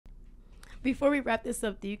Before we wrap this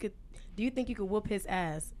up, do you think you could whoop his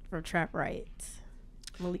ass from Trap Right?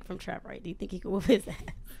 Malik from Trap Right. Do you think he could whoop his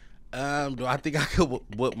ass? Do I think I could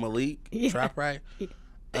whoop Malik? Yeah. Trap Right?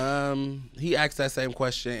 He asked that same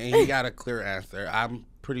question and he got a clear answer. I'm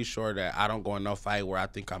pretty sure that I don't go in no fight where I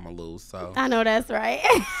think I'm gonna lose. So I know that's right.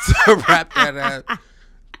 to wrap that up,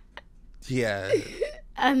 yeah.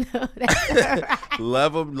 I know that's right.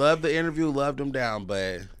 Love the interview, loved him down,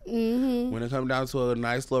 but when it comes down to a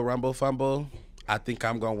nice little rumble fumble, I think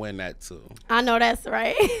I'm gonna win that too. I know that's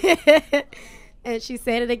right. And she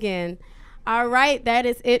said it again. All right, that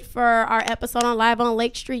is it for our episode on Live on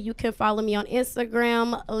Lake Street. You can follow me on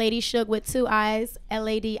Instagram, Lady Shug with 2 I's,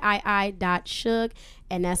 LADII.Shug,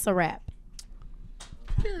 and that's a wrap.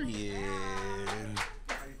 Period.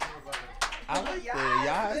 I like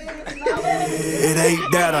that, y'all. It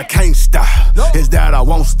ain't that I can't stop, it's that I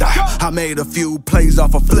won't stop. I made a few plays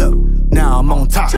off a flip, now I'm on top.